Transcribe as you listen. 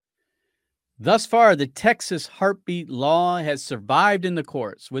Thus far, the Texas heartbeat law has survived in the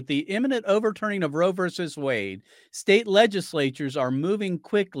courts. With the imminent overturning of Roe versus Wade, state legislatures are moving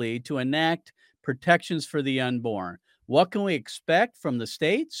quickly to enact protections for the unborn. What can we expect from the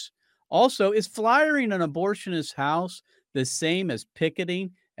states? Also, is flyering an abortionist house the same as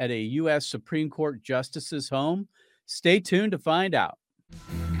picketing at a U.S. Supreme Court justice's home? Stay tuned to find out.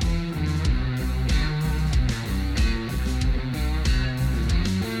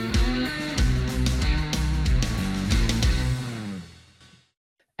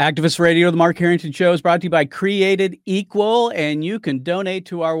 Activist Radio, the Mark Harrington Show, is brought to you by Created Equal, and you can donate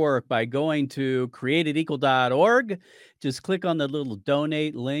to our work by going to createdequal.org. Just click on the little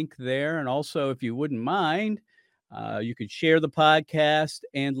donate link there. And also, if you wouldn't mind, you could share the podcast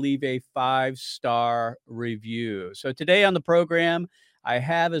and leave a 5-star review. So today on the program, I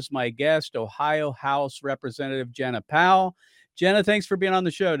have as my guest Ohio House Representative Jena Powell. Jena, thanks for being on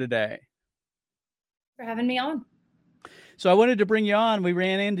the show today. For having me on. So I wanted to bring you on. We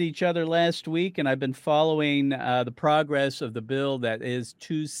ran into each other last week, and I've been following the progress of the bill that is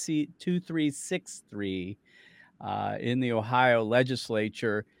 2363 in the Ohio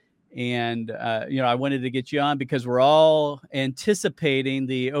legislature. And, I wanted to get you on because we're all anticipating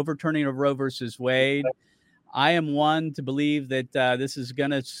the overturning of Roe versus Wade. I am one to believe that this is going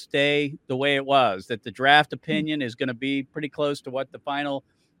to stay the way it was, that the draft opinion is going to be pretty close to what the final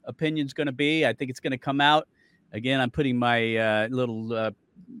opinion is going to be. I think it's going to come out. Again, I'm putting my little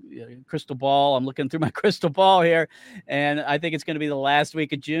crystal ball. I'm looking through my crystal ball here, and I think it's going to be the last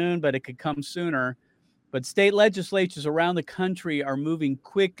week of June, but it could come sooner. But state legislatures around the country are moving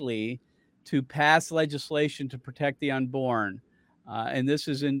quickly to pass legislation to protect the unborn. And this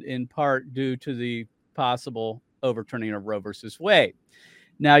is in part due to the possible overturning of Roe versus Wade.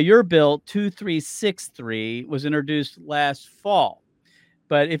 Now, your bill 2363 was introduced last fall.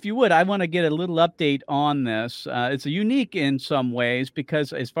 But if you would, I want to get a little update on this. It's unique in some ways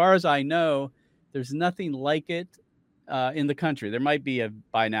because as far as I know, there's nothing like it in the country. There might be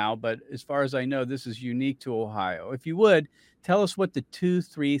by now, but as far as I know, this is unique to Ohio. If you would, tell us what the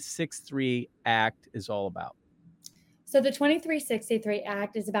 2363 Act is all about. So the 2363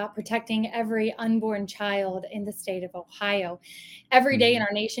 Act is about protecting every unborn child in the state of Ohio. Every day in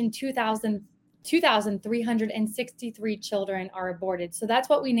our nation, 2,363 children are aborted. So that's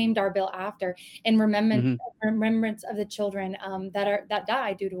what we named our bill after, in remembrance of the children that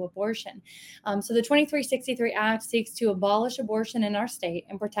die due to abortion. So the 2363 Act seeks to abolish abortion in our state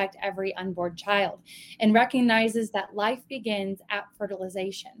and protect every unborn child, and recognizes that life begins at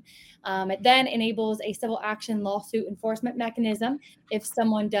fertilization. It then enables a civil action lawsuit enforcement mechanism if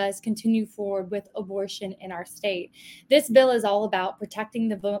someone does continue forward with abortion in our state. This bill is all about protecting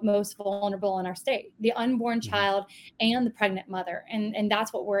the most vulnerable in our state, the unborn child and the pregnant mother. And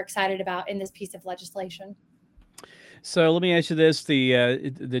that's what we're excited about in this piece of legislation. So let me ask you this.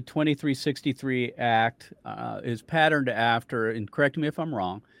 The 2363 Act is patterned after, and correct me if I'm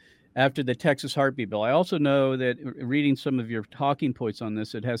wrong, after the Texas heartbeat bill. I also know that reading some of your talking points on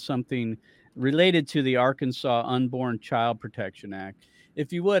this, it has something related to the Arkansas Unborn Child Protection Act.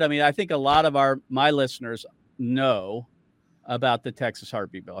 If you would, I think a lot of my listeners know about the Texas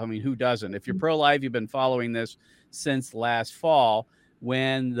heartbeat bill. Who doesn't? If you're pro-life, you've been following this since last fall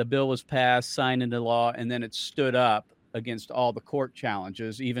when the bill was passed, signed into law, and then it stood up against all the court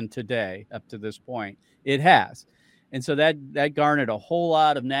challenges, even today, up to this point. It has. And so that garnered a whole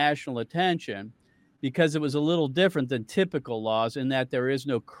lot of national attention because it was a little different than typical laws in that there is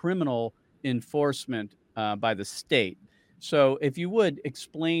no criminal enforcement by the state. So if you would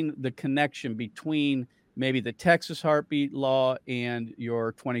explain the connection between maybe the Texas heartbeat law and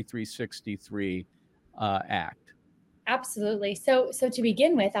your 2363 Act. Absolutely. So to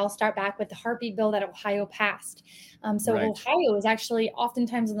begin with, I'll start back with the heartbeat bill that Ohio passed. Right. Ohio is actually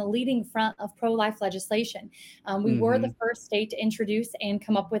oftentimes in the leading front of pro-life legislation. We were the first state to introduce and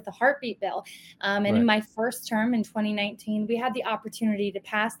come up with the heartbeat bill. And in my first term in 2019, we had the opportunity to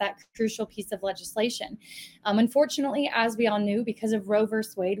pass that crucial piece of legislation. Unfortunately, as we all knew, because of Roe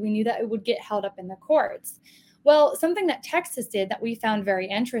versus Wade, we knew that it would get held up in the courts. Well, something that Texas did that we found very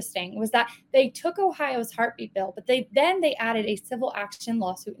interesting was that they took Ohio's heartbeat bill, but they added a civil action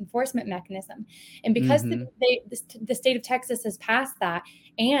lawsuit enforcement mechanism. And because the state of Texas has passed that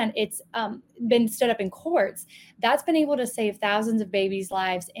and it's been stood up in courts, that's been able to save thousands of babies'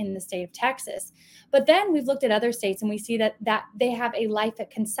 lives in the state of Texas. But then we've looked at other states and we see that they have a life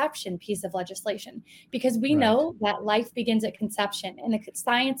at conception piece of legislation, because we know that life begins at conception, and the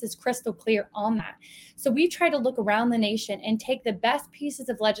science is crystal clear on that. So we tried to look around the nation and take the best pieces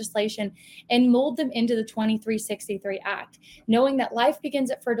of legislation and mold them into the 2363 Act, knowing that life begins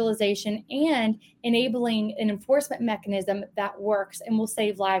at fertilization and enabling an enforcement mechanism that works and will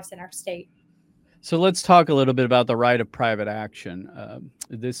save lives in our state. So let's talk a little bit about the right of private action.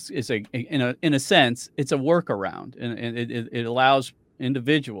 This is in a sense, it's a workaround, and it allows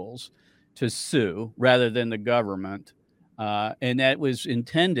individuals to sue rather than the government. And that was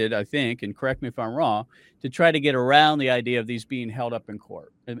intended, I think, and correct me if I'm wrong, to try to get around the idea of these being held up in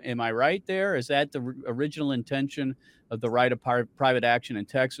court. Am I right there? Is that the original intention of the right of private action in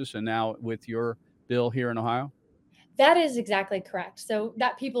Texas, and now with your bill here in Ohio? That is exactly correct. So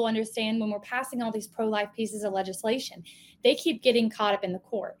that people understand when we're passing all these pro-life pieces of legislation, they keep getting caught up in the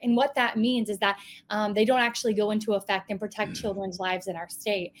court. And what that means is that they don't actually go into effect and protect children's lives in our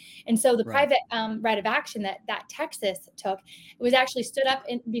state. And so the private right of action that Texas took, it was actually stood up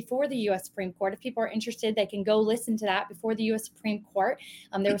before the U.S. Supreme Court. If people are interested, they can go listen to that before the U.S. Supreme Court.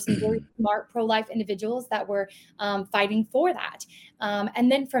 There were some very smart pro-life individuals that were fighting for that.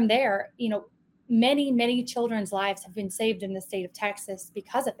 And then from there, many children's lives have been saved in the state of Texas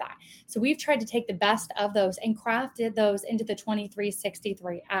because of that. So we've tried to take the best of those and crafted those into the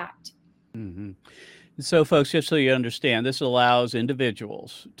 2363 Act. Mm-hmm. So, folks, just so you understand, this allows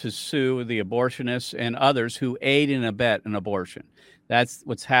individuals to sue the abortionists and others who aid and abet an abortion. That's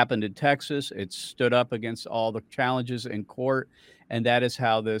what's happened in Texas. It's stood up against all the challenges in court, and that is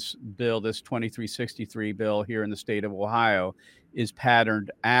how this bill, this 2363 bill here in the state of Ohio, is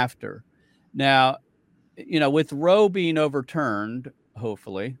patterned after. Now, with Roe being overturned,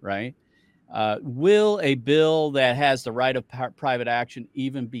 hopefully, right? Will a bill that has the right of private action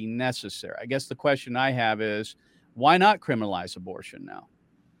even be necessary? I guess the question I have is, why not criminalize abortion now?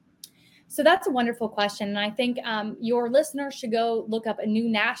 So that's a wonderful question. And I think your listeners should go look up a new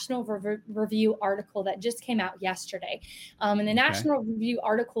National Review article that just came out yesterday. And the National Review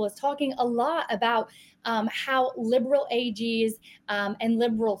article is talking a lot about how liberal AGs and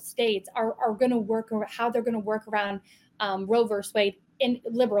liberal states are going to work, or how they're going to work around Roe versus Wade in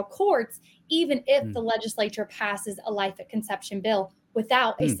liberal courts, even if the legislature passes a life at conception bill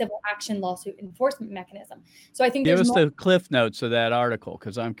without a civil action lawsuit enforcement mechanism. So I think give us the cliff notes of that article,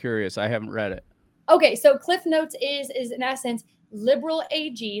 because I'm curious. I haven't read it. Okay, so cliff notes is in essence liberal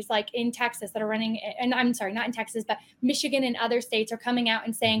AGs like in Texas that are running, and I'm sorry, not in Texas, but Michigan and other states are coming out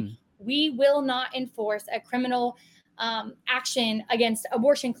and saying we will not enforce a criminal action against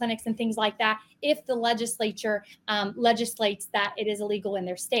abortion clinics and things like that if the legislature legislates that it is illegal in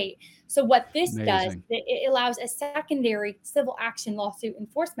their state. So what this does, it allows a secondary civil action lawsuit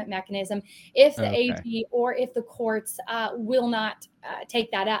enforcement mechanism if the AG or if the courts will not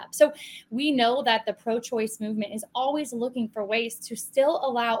take that up. So we know that the pro-choice movement is always looking for ways to still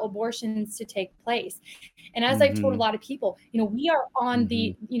allow abortions to take place. And as I've told a lot of people, we are on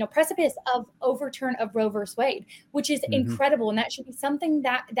the precipice of overturn of Roe versus Wade, which is incredible, and that should be something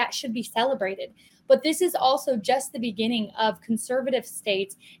that should be celebrated. But this is also just the beginning of conservative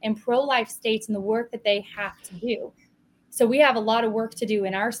states and pro-life states and the work that they have to do. So we have a lot of work to do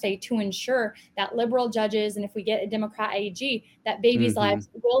in our state to ensure that liberal judges, and if we get a Democrat AG, that babies' lives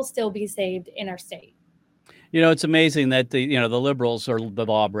will still be saved in our state. It's amazing that the liberals are the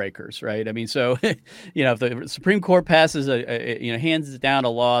lawbreakers, right? I mean, so if the Supreme Court passes hands down a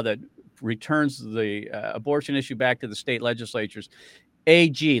law that returns the abortion issue back to the state legislatures,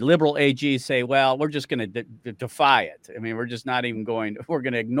 liberal AGs say, well, we're just going to defy it. I mean, we're just not even we're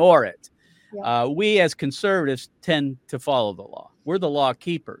going to ignore it. Yeah. We as conservatives tend to follow the law. We're the law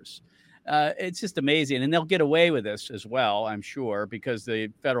keepers. It's just amazing. And they'll get away with this as well, I'm sure, because the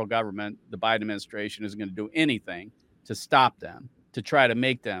federal government, the Biden administration, isn't going to do anything to stop them, to try to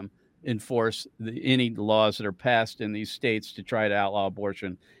make them enforce any laws that are passed in these states to try to outlaw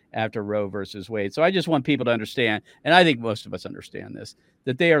abortion after Roe versus Wade. So I just want people to understand, and I think most of us understand this,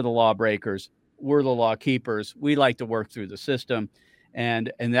 that they are the lawbreakers. We're the law keepers. We like to work through the system.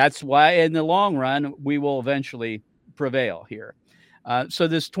 And that's why in the long run, we will eventually prevail here. So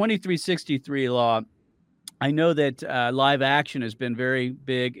this 2363 law, I know that Live Action has been very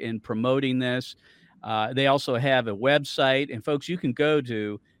big in promoting this. They also have a website. And folks, you can go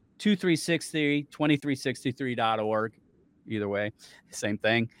to 2363.org. Either way, same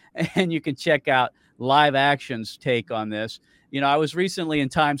thing. And you can check out Live Action's take on this. I was recently in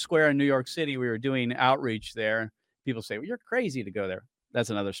Times Square in New York City. We were doing outreach there. People say, well, you're crazy to go there.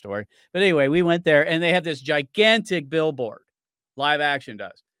 That's another story. But anyway, we went there and they have this gigantic billboard. Live Action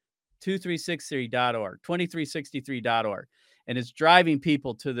does. 2363.org, 2363.org. And it's driving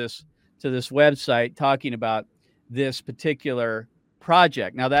people to this website talking about this particular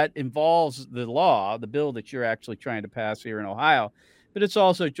project. Now, that involves the law, the bill that you're actually trying to pass here in Ohio, but it's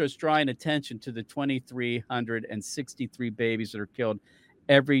also just drawing attention to the 2,363 babies that are killed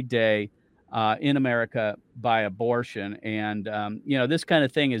every day in America by abortion. And, this kind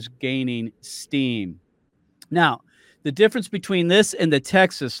of thing is gaining steam. Now, the difference between this and the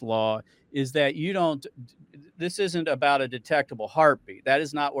Texas law is that this isn't about a detectable heartbeat. That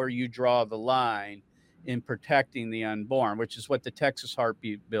is not where you draw the line in protecting the unborn, which is what the Texas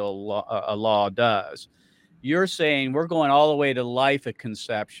heartbeat bill law does. You're saying we're going all the way to life at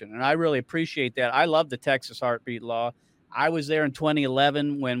conception. And I really appreciate that. I love the Texas heartbeat law. I was there in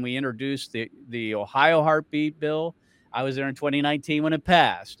 2011 when we introduced the Ohio heartbeat bill. I was there in 2019 when it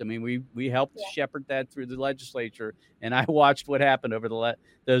passed. I mean, we helped shepherd that through the legislature, and I watched what happened over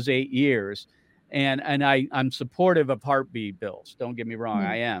those 8 years. And I'm supportive of heartbeat bills. Don't get me wrong,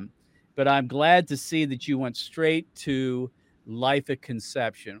 I am. But I'm glad to see that you went straight to life at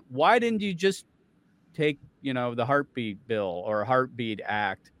conception. Why didn't you just take, the heartbeat bill or heartbeat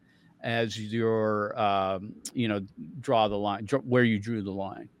act as your, draw the line, where you drew the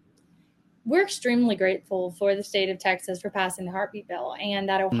line? We're extremely grateful for the state of Texas for passing the heartbeat bill, and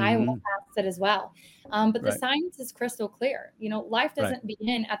that Ohio will pass it as well. But the science is crystal clear. Life doesn't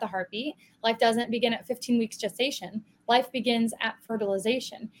begin at the heartbeat. Life doesn't begin at 15 weeks gestation. Life begins at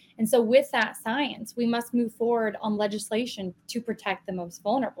fertilization. And so with that science, we must move forward on legislation to protect the most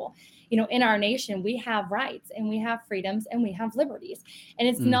vulnerable. In our nation, we have rights and we have freedoms and we have liberties. And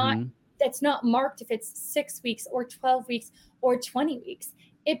it's not marked if it's 6 weeks or 12 weeks or 20 weeks.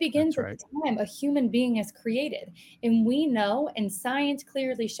 It begins at the time a human being is created. And we know, and science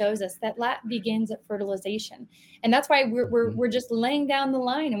clearly shows us that begins at fertilization. And that's why we're just laying down the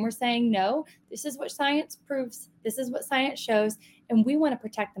line and we're saying, no, this is what science proves. This is what science shows. And we want to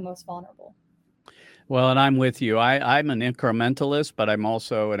protect the most vulnerable. Well, and I'm with you. I'm an incrementalist, but I'm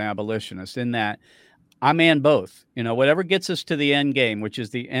also an abolitionist in that I man both. Whatever gets us to the end game, which is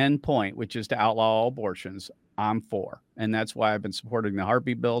the end point, which is to outlaw all abortions, I'm for. And that's why I've been supporting the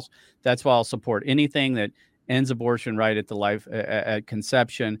heartbeat bills. That's why I'll support anything that ends abortion right at the life at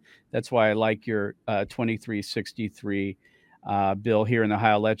conception. That's why I like your 2363 bill here in the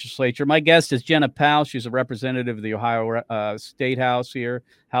Ohio legislature. My guest is Jena Powell. She's a representative of the Ohio State House here,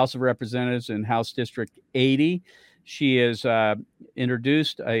 House of Representatives in House District 80. She has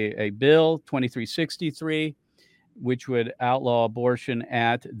introduced a bill, 2363, which would outlaw abortion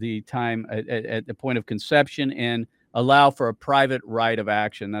at the time, at the point of conception, and allow for a private right of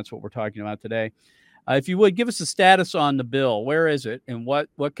action. That's what we're talking about today. If you would, give us a status on the bill. Where is it, and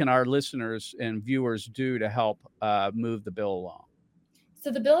what can our listeners and viewers do to help move the bill along? So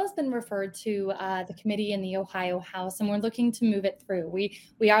the bill has been referred to the committee in the Ohio House, and we're looking to move it through.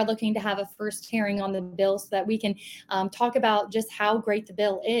 We are looking to have a first hearing on the bill so that we can talk about just how great the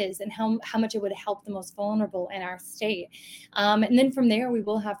bill is and how much it would help the most vulnerable in our state. And then from there, we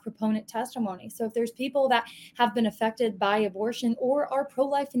will have proponent testimony. So if there's people that have been affected by abortion or are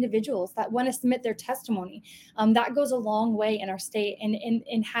pro-life individuals that want to submit their testimony, that goes a long way in our state and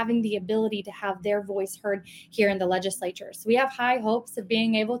in having the ability to have their voice heard here in the legislature. So we have high hopes of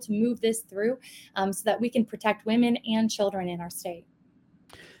being able to move this through so that we can protect women and children in our state.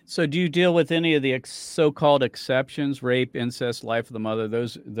 So do you deal with any of the so-called exceptions, rape, incest, life of the mother,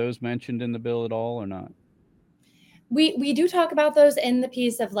 those mentioned in the bill at all or not? We do talk about those in the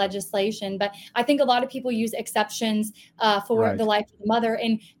piece of legislation, but I think a lot of people use exceptions for the life of the mother,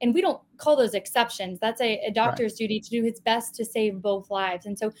 and we don't call those exceptions. That's a doctor's duty to do his best to save both lives.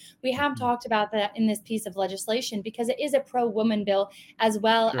 And so we have talked about that in this piece of legislation because it is a pro-woman bill as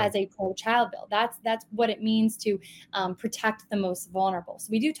well as a pro-child bill. That's what it means to protect the most vulnerable. So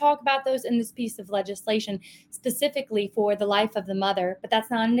we do talk about those in this piece of legislation specifically for the life of the mother, but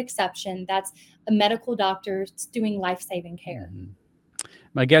that's not an exception. That's a medical doctor doing life-saving care.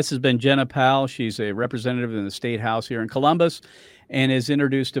 My guest has been Jena Powell. She's a representative in the State House here in Columbus and has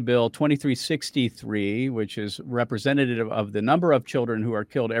introduced a bill 2363, which is representative of the number of children who are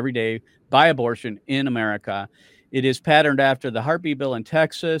killed every day by abortion in America. It is patterned after the heartbeat bill in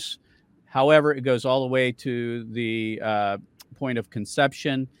Texas. However, it goes all the way to the point of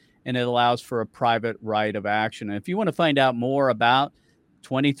conception, and it allows for a private right of action. And if you want to find out more about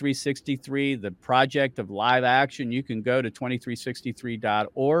 2363, the project of live action, you can go to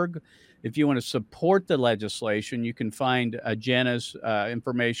 2363.org. If you want to support the legislation, you can find Jena's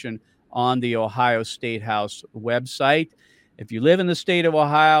information on the Ohio State House website. If you live in the state of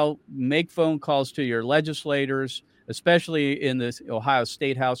Ohio, make phone calls to your legislators, especially in the Ohio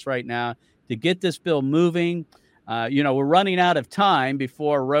State House right now, to get this bill moving. We're running out of time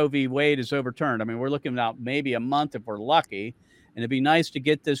before Roe v. Wade is overturned. I mean, we're looking at maybe a month if we're lucky. And it'd be nice to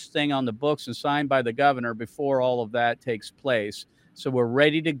get this thing on the books and signed by the governor before all of that takes place. So we're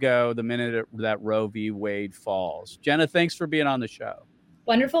ready to go the minute that Roe v. Wade falls. Jena, thanks for being on the show.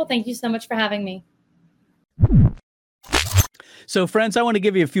 Wonderful. Thank you so much for having me. So, friends, I want to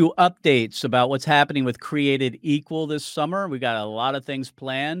give you a few updates about what's happening with Created Equal this summer. We got a lot of things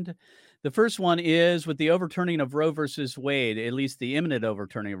planned. The first one is with the overturning of Roe versus Wade, at least the imminent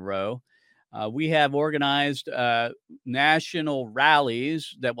overturning of Roe. We have organized national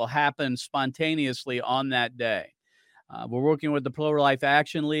rallies that will happen spontaneously on that day. We're working with the Pro-Life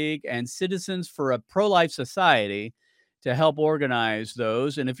Action League and Citizens for a Pro-Life Society to help organize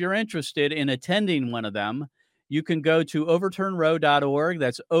those. And if you're interested in attending one of them, you can go to overturnroe.org.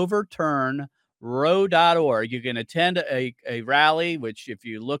 That's overturnroe.org. You can attend a rally, which if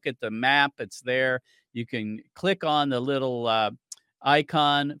you look at the map, it's there. You can click on the little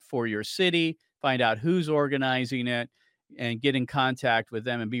icon for your city, find out who's organizing it, and get in contact with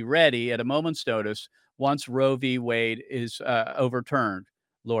them and be ready at a moment's notice once Roe v. Wade is overturned,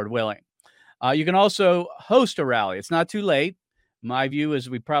 Lord willing. You can also host a rally. It's not too late. My view is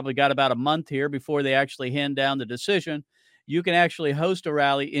we probably got about a month here before they actually hand down the decision. You can actually host a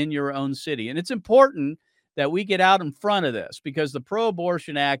rally in your own city. And it's important that we get out in front of this because the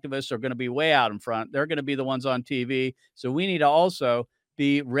pro-abortion activists are going to be way out in front. They're going to be the ones on TV. So we need to also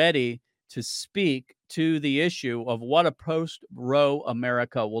be ready to speak to the issue of what a post-Roe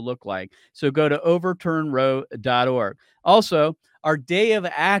America will look like. So go to overturnroe.org. Also, our Day of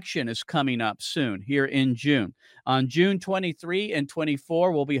Action is coming up soon here in June. On June 23 and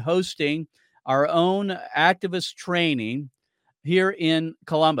 24, we'll be hosting our own activist training here in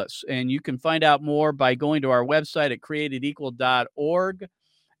Columbus. And you can find out more by going to our website at createdequal.org.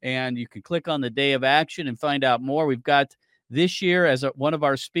 And you can click on the Day of Action and find out more. We've got this year as one of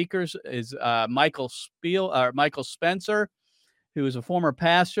our speakers is Michael Spencer, who is a former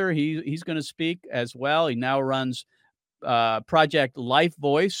pastor. He's going to speak as well. He now runs Project Life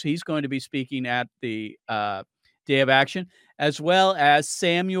Voice. He's going to be speaking at the Day of Action, as well as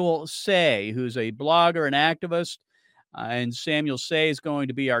Samuel Say, who's a blogger and activist. And Samuel Say is going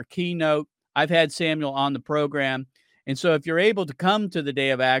to be our keynote. I've had Samuel on the program. And so if you're able to come to the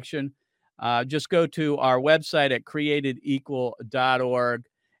Day of Action, just go to our website at createdequal.org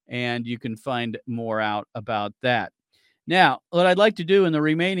and you can find more out about that. Now, what I'd like to do in the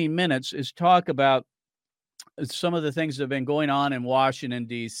remaining minutes is talk about some of the things that have been going on in Washington,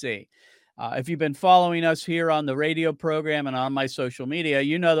 D.C. If you've been following us here on the radio program and on my social media,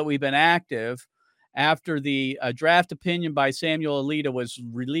 you know that we've been active after the draft opinion by Samuel Alito was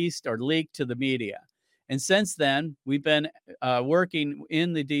released or leaked to the media. And since then, we've been working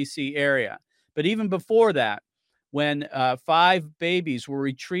in the D.C. area. But even before that, when 5 babies were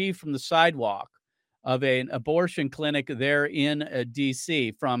retrieved from the sidewalk of an abortion clinic there in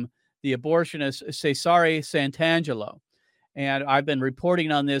D.C. from the abortionist Cesare Santangelo. And I've been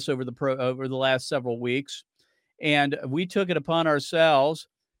reporting on this over the last several weeks. And we took it upon ourselves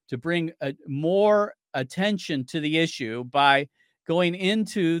to bring more attention to the issue by going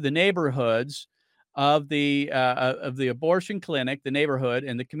into the neighborhoods of the abortion clinic, the neighborhood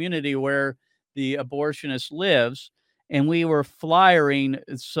and the community where the abortionist lives. And we were flyering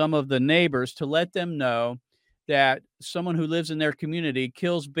some of the neighbors to let them know that someone who lives in their community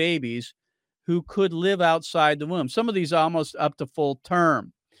kills babies who could live outside the womb. Some of these almost up to full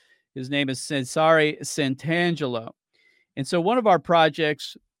term. His name is Cesare Santangelo. And so one of our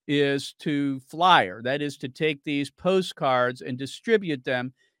projects is to flyer, that is to take these postcards and distribute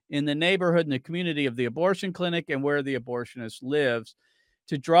them in the neighborhood and the community of the abortion clinic and where the abortionist lives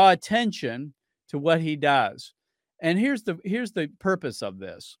to draw attention to what he does. And here's the purpose of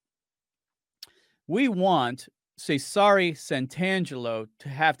this. We want Cesare Santangelo to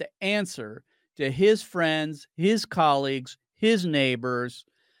have to answer to his friends, his colleagues, his neighbors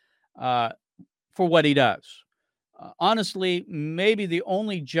for what he does. Honestly, maybe the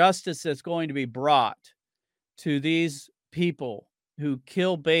only justice that's going to be brought to these people who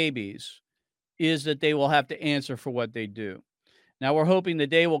kill babies is that they will have to answer for what they do. Now, we're hoping the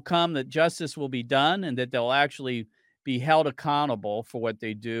day will come that justice will be done and that they'll actually be held accountable for what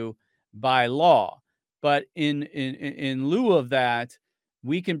they do by law. But in lieu of that,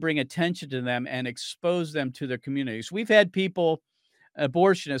 we can bring attention to them and expose them to their communities. We've had people,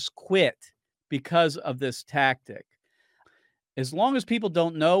 abortionists, quit because of this tactic. As long as people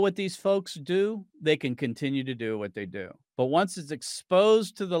don't know what these folks do, they can continue to do what they do. But once it's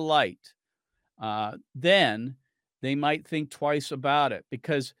exposed to the light, then they might think twice about it,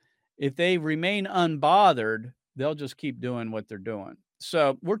 because if they remain unbothered, they'll just keep doing what they're doing.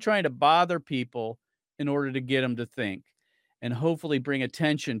 So we're trying to bother people in order to get them to think. and hopefully bring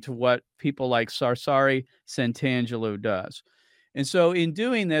attention to what people like Sarsari Santangelo does. And so in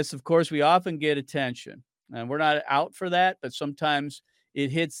doing this, of course, we often get attention. And we're not out for that, but sometimes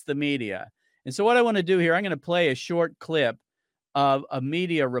it hits the media. And so what I want to do here, I'm going to play a short clip of a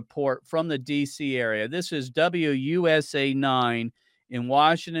media report from the D.C. area. This is WUSA 9 in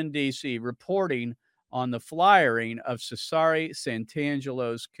Washington, D.C., reporting on the flyering of Cesare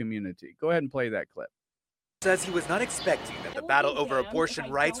Santangelo's community. Go ahead and play that clip. Says he was not expecting that the battle over abortion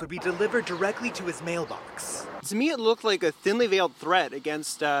rights would be delivered directly to his mailbox. To me, it looked like a thinly veiled threat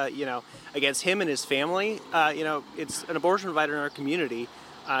against, against him and his family. It's an abortion provider in our community.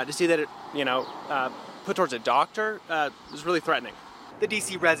 To see that it, put towards a doctor was really threatening. The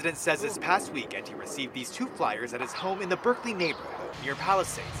D.C. resident says this past weekend he received these 2 flyers at his home in the Berkeley neighborhood near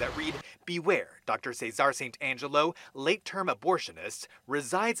Palisades that read, "Beware, Dr. Cesar Santangelo, late-term abortionist,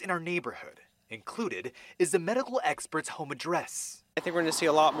 resides in our neighborhood. Included is the medical expert's home address." I think we're going to see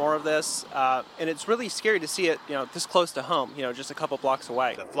a lot more of this, and it's really scary to see it, this close to home, just a couple blocks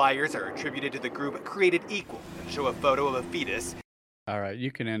away. The flyers are attributed to the group Created Equal and show a photo of a fetus. All right,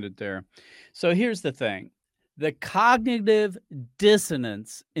 you can end it there. So here's the thing. The cognitive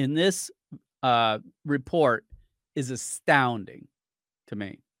dissonance in this report is astounding to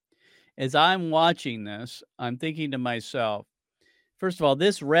me. As I'm watching this, I'm thinking to myself, first of all,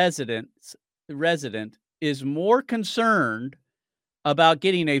 this resident is more concerned about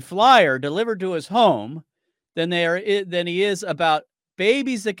getting a flyer delivered to his home than he is about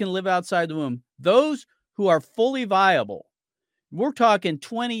babies that can live outside the womb. Those who are fully viable. We're talking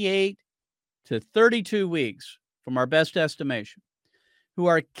 28 to 32 weeks from our best estimation, who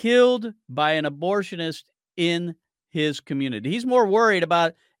are killed by an abortionist in his community. He's more worried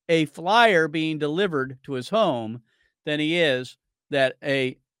about a flyer being delivered to his home than he is that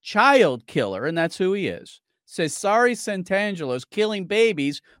a child killer, and that's who he is, Cesare Santangelo, is killing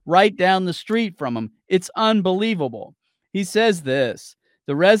babies right down the street from him. It's unbelievable. He says this.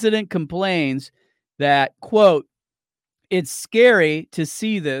 The resident complains that, quote, "It's scary to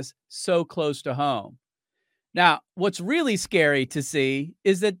see this so close to home." Now, what's really scary to see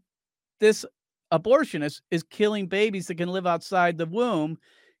is that this abortionist is killing babies that can live outside the womb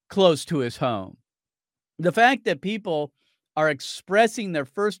close to his home. The fact that people are expressing their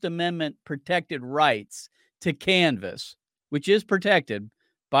First Amendment protected rights to canvass, which is protected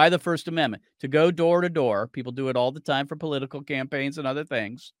by the First Amendment, to go door to door. People do it all the time for political campaigns and other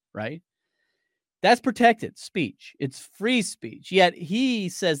things, right? That's protected speech. It's free speech. Yet he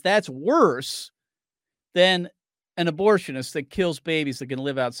says that's worse than an abortionist that kills babies that can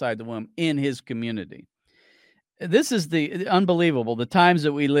live outside the womb in his community. This is the unbelievable, the times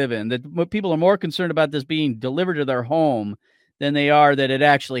that we live in, that people are more concerned about this being delivered to their home than they are that it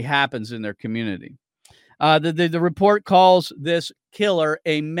actually happens in their community. The report calls this killer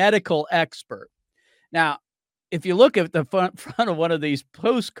a medical expert. Now, if you look at the front of one of these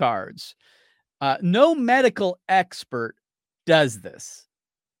postcards, no medical expert does this,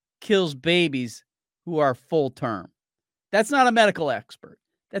 kills babies who are full term. That's not a medical expert.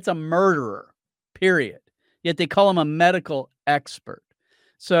 That's a murderer, period. Yet they call him a medical expert.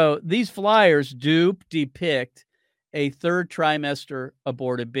 So these flyers do depict a 3rd trimester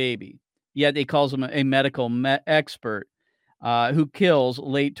aborted baby. Yet they calls him a medical expert who kills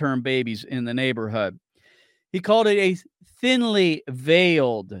late-term babies in the neighborhood. He called it a thinly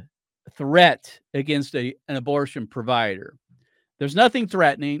veiled threat against an abortion provider. There's nothing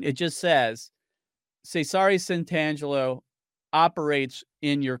threatening. It just says Cesare Santangelo operates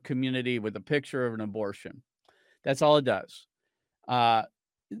in your community with a picture of an abortion. That's all it does.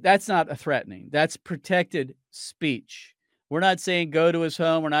 That's not a threatening. That's protected speech. We're not saying go to his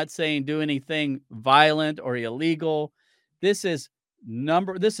home. We're not saying do anything violent or illegal. This is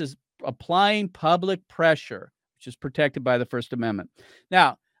applying public pressure, which is protected by the First Amendment.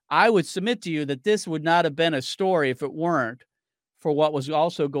 Now, I would submit to you that this would not have been a story if it weren't for what was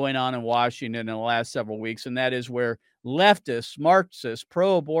also going on in Washington in the last several weeks, and that is where leftists, Marxists,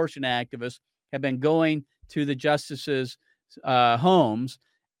 pro-abortion activists have been going to the justices' homes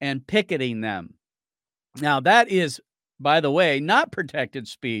and picketing them. Now, that is, by the way, not protected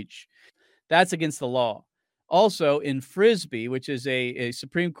speech. That's against the law. Also, in Frisbee, which is a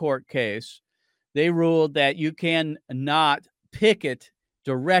Supreme Court case, they ruled that you can not picket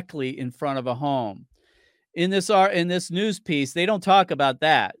directly in front of a home. In this news piece, they don't talk about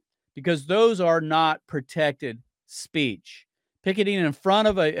that because those are not protected speech. Picketing in front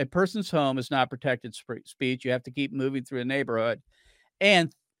of a person's home is not protected speech. You have to keep moving through a neighborhood.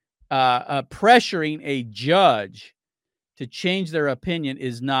 And pressuring a judge to change their opinion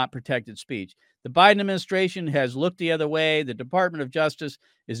is not protected speech. The Biden administration has looked the other way. The Department of Justice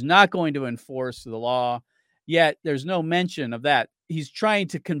is not going to enforce the law, yet there's no mention of that. He's trying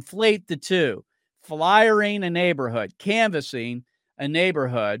to conflate the two, flyering a neighborhood, canvassing a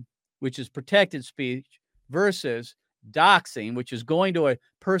neighborhood, which is protected speech, versus doxing, which is going to a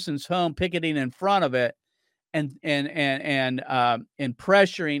person's home, picketing in front of it, and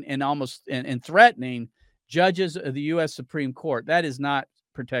pressuring and threatening judges of the U.S. Supreme Court. That is not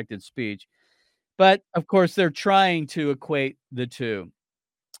protected speech. But of course, they're trying to equate the two.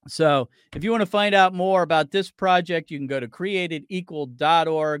 So if you want to find out more about this project, you can go to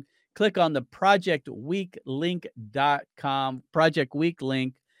createdequal.org, click on the projectweeklink.com, Project Week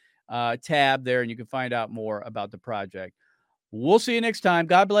link tab there, and you can find out more about the project. We'll see you next time.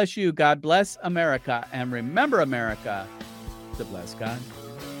 God bless you. God bless America. And remember, America, to bless God.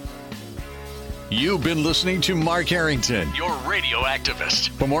 You've been listening to Mark Harrington, your radio activist.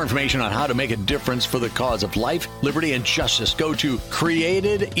 For more information on how to make a difference for the cause of life, liberty, and justice, go to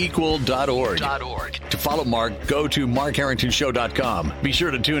createdequal.org. To follow Mark, go to markharringtonshow.com. Be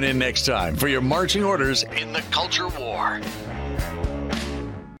sure to tune in next time for your marching orders in the culture war.